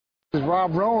This is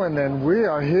Rob Rowan, and we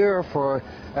are here for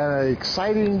an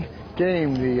exciting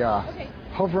game. The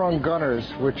Hoveround Gunners,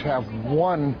 which have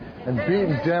won and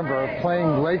beaten Denver,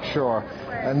 playing Lakeshore.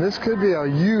 And this could be a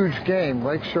huge game.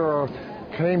 Lakeshore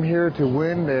came here to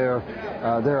win. They're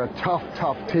a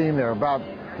tough team. They're about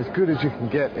as good as you can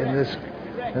get in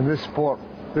this sport.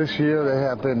 This year they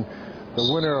have been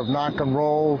the winner of knock and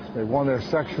roll. They won their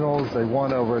sectionals. They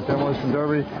won over at Demolition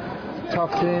Derby.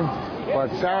 Tough team.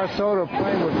 But Sarasota,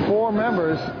 playing with 4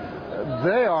 members,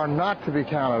 they are not to be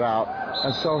counted out.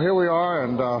 And so here we are,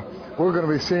 and we're going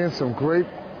to be seeing some great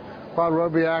quad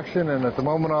rugby action. And at the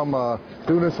moment I'm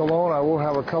doing this alone. I will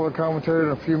have a color commentary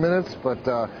in a few minutes. But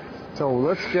so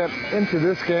let's get into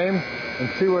this game and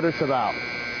see what it's about.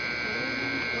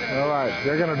 All right,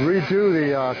 they're going to redo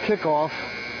the kickoff.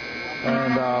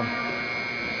 And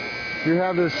you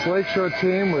have this Lakeshore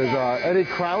team with Eddie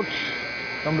Crouch,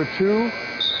 number 2.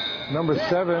 Number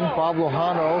 7, Bob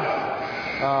Lohano,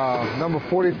 number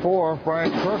 44,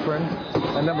 Brian Kirkland,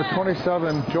 and number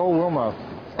 27, Joel Wilma,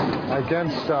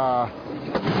 against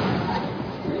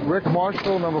Rick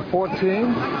Marshall, number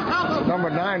 14, number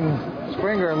 9,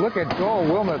 Springer. And look at Joel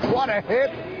Wilma. What a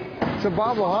hit to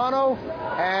Bob Lohano,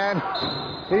 and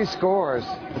he scores.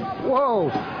 Whoa.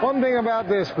 One thing about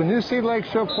this, when you see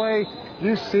Lakeshore play,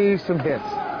 you see some hits.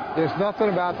 There's nothing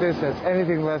about this that's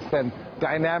anything less than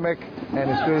dynamic and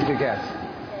as good as it gets.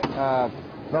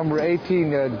 Number 18,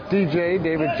 DJ,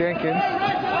 David Jenkins,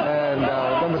 and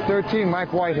number 13,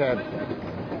 Mike Whitehead.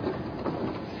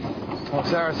 Well,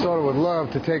 Sarasota would love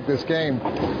to take this game,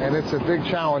 and it's a big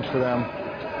challenge for them.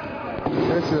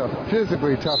 This is a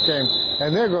physically tough game.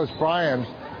 And there goes Brian.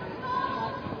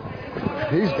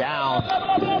 He's down.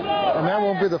 And that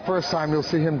won't be the first time you'll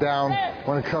see him down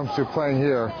when it comes to playing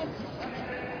here.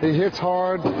 He hits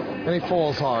hard, and he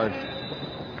falls hard.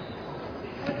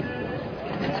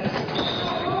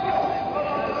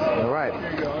 All right.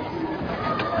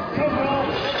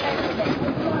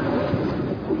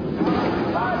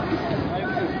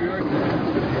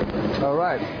 All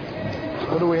right.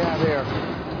 What do we have here?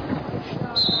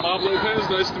 Bob Lopez,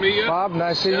 nice to meet you. Bob,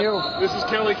 nice seeing you. This is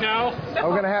Kelly Cow.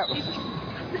 I'm going to have...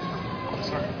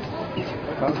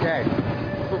 Okay.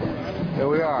 Here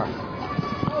we are.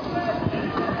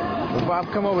 Well,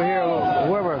 Bob, come over here.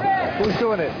 Whoever. Who's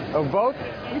doing it? A vote?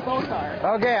 We both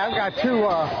are. Okay, I've got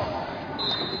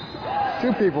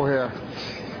two people here.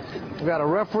 We've got a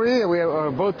referee, and we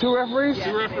have both 2 referees?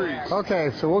 Yeah. 2 referees.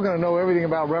 Okay, so we're going to know everything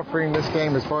about refereeing this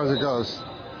game as far as it goes.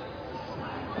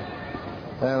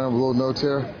 And I have little notes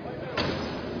here.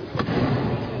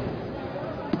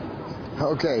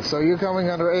 Okay, so you're coming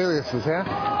under aliases, yeah?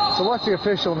 So what's the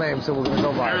official name so we're going to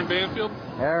go by? Aaron Banfield.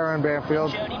 Aaron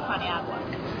Banfield. Jody Paniagua.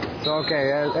 So,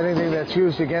 okay, anything that's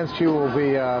used against you will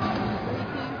be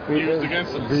Used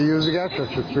against us. Be used against us.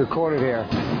 It's recorded here.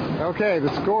 Okay, the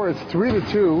score is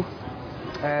 3-2,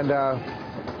 and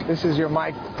this is your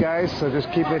mic, guys. So just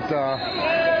keep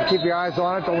keep your eyes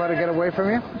on it. Don't let it get away from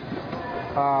you.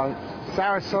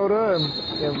 Sarasota,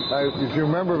 if you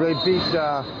remember, they beat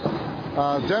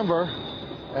Denver,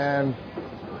 and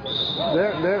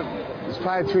it's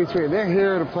tied 3-3. They're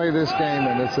here to play this game,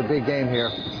 and it's a big game here.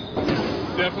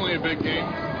 Definitely a big game.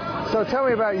 So tell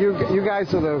me about you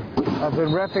guys have been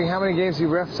reffing. How many games have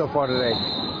you reffed so far today?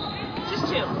 Just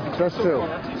 2. Just 2. So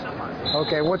far.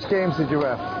 Okay, which games did you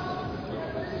ref?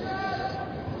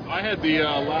 I had the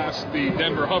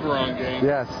Denver Hoveround game.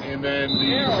 Yes. And then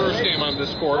the first game on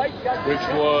this court, which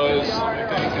was, I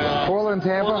think... Portland,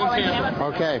 Tampa? Portland, Tampa.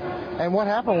 Okay. And what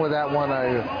happened with that one?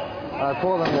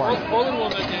 Portland won. Portland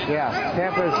won that game. Yeah,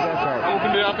 Tampa's, that's right.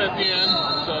 Opened it up at the end,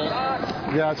 so...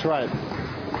 Yeah, that's right.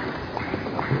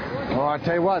 Well, I'll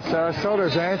tell you what,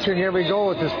 Sarasota's answering every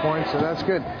goal at this point, so that's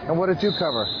good. And what did you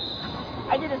cover?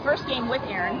 I did the first game with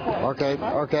Aaron. Okay.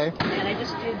 And I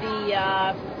just did the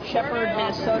Shepherd,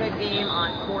 Minnesota game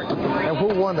on court 3. And who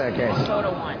won that game?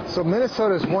 Minnesota won. So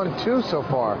Minnesota's won 2 so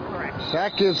far. Correct.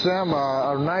 That gives them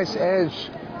a nice edge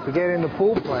to get into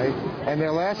pool play. And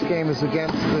their last game is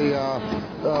against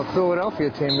the Philadelphia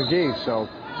team, McGee. So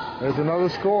there's another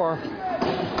score,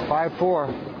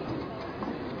 5-4.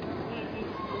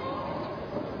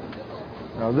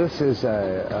 Now this is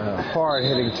a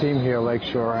hard-hitting team here,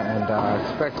 Lakeshore, and I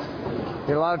expect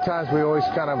a lot of times we always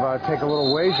kind of take a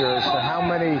little wager as to how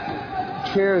many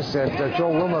chairs that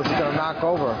Joel Wilma's going to knock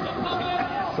over.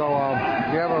 So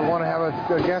you ever want to have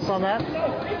a guess on that?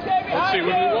 Let's see,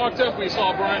 when we walked up, we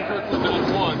saw Brian Kirkland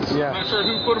knock once. Yeah. I'm not sure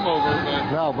who put him over,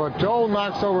 but... No, but Joel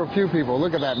knocks over a few people.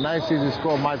 Look at that nice easy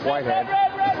score, Mike Whitehead.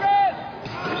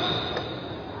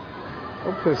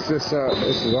 Hope this is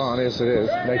on. Yes, it is.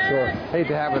 Make sure. Hate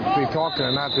to have it be talking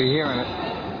and not be hearing it.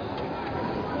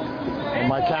 on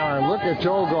my camera. And look at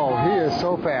Joel go. He is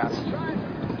so fast.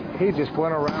 He just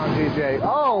went around DJ.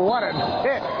 Oh, what a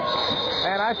hit.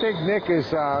 And I think Nick is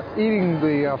eating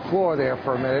the floor there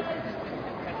for a minute.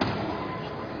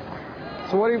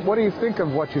 So what do you think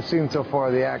of what you've seen so far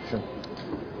of the action?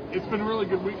 It's been a really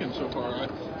good weekend so far.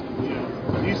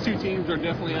 These two teams are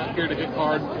definitely out here to hit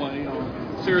hard play.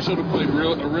 Sarasota played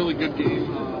a really good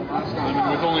game last time,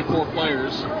 and with only 4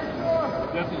 players,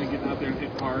 definitely getting out there and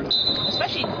hit hard.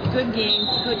 Especially good game,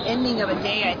 good ending of a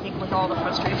day, I think, with all the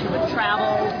frustration with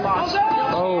travel, lost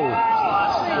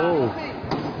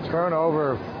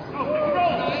turnover,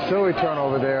 silly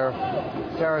turnover there,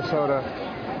 Sarasota.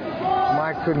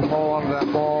 Mike couldn't hold on to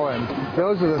that ball, and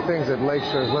those are the things that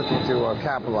Lakeshore is looking to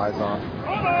capitalize on.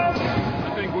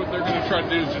 I think what they're going to try to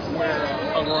do is just wear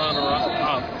Hoveround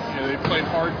up. They played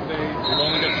hard today. They've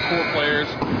only got the 4 players.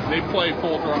 They play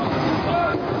full throttle.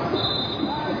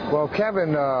 Well,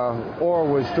 Kevin Orr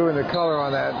was doing the color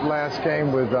on that last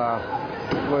game with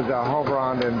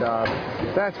Hoveround, and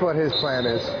that's what his plan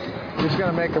is. He's going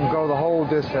to make them go the whole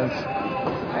distance,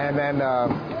 and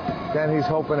then he's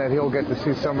hoping that he'll get to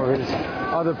see some of his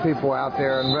other people out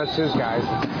there and rest his guys.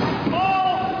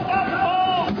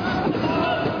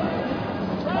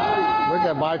 Look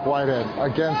at Mike Whitehead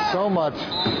against so much.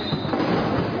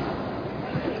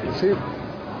 See,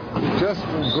 just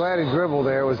glad he dribbled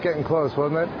there. It was getting close,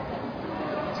 wasn't it?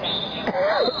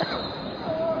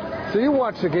 So you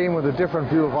watch the game with a different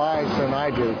view of eyes than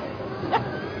I do.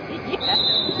 Yeah.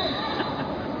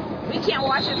 We can't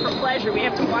watch it for pleasure. We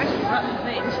have to watch it for other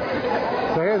things.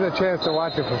 So here's a chance to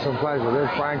watch it for some pleasure. There's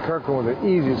Brian Kirkland with an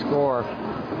easy score.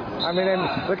 I mean,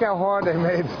 and look how hard they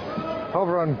made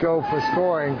Hoveround go for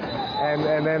scoring.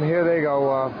 And then here they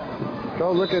go.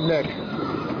 Go look at Nick.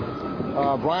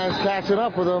 Brian's catching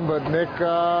up with him, but Nick,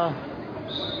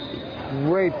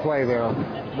 great play there.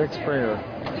 Nick Springer.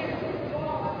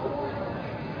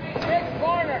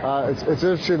 It's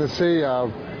interesting to see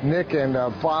Nick and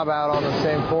Bob out on the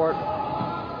same court.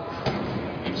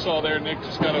 You saw there, Nick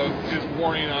just got his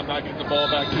warning on not getting the ball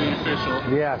back to the official.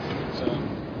 Yes. So,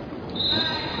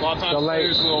 a lot of times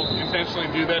players will intentionally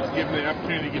do that to give them the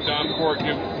opportunity to get down court,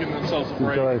 give themselves a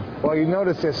break. Good. Well, you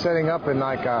notice they're setting up in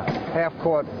like a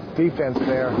half-court defense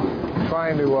there,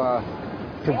 trying to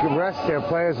rest their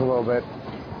players a little bit.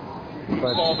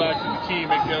 But, ball back to the key,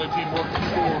 make the other team work to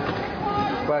score.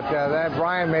 But that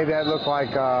Brian made that look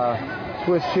like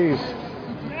Swiss cheese.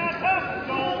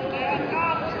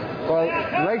 Well,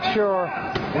 Lakeshore,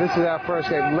 this is our first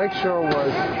game. Lakeshore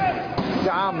was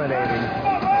dominating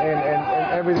in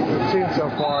everything we've seen so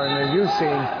far, and that you've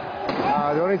seen.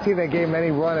 The only team that gave them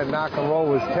any run at knock and roll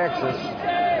was Texas.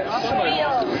 Somebody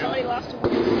lost to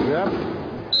Wheels. Yep.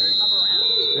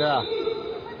 Yeah.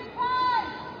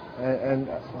 And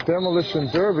Demolition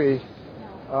Derby,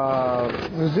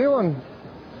 New Zealand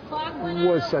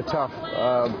was a tough,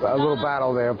 a little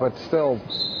battle there, but still,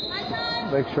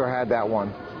 Lakeshore had that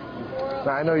one.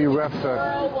 Now, I know you refed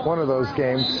one of those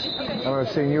games. I've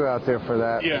seen you out there for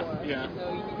that. Yeah.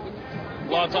 A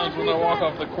lot of times when I walk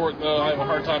off the court, though, I have a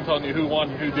hard time telling you who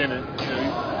won and who didn't.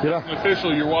 As an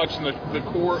official, you're watching the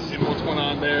court and what's going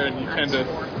on there, and you tend to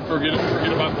forget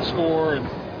about the score. And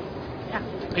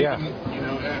even,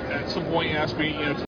 at some point, you ask me,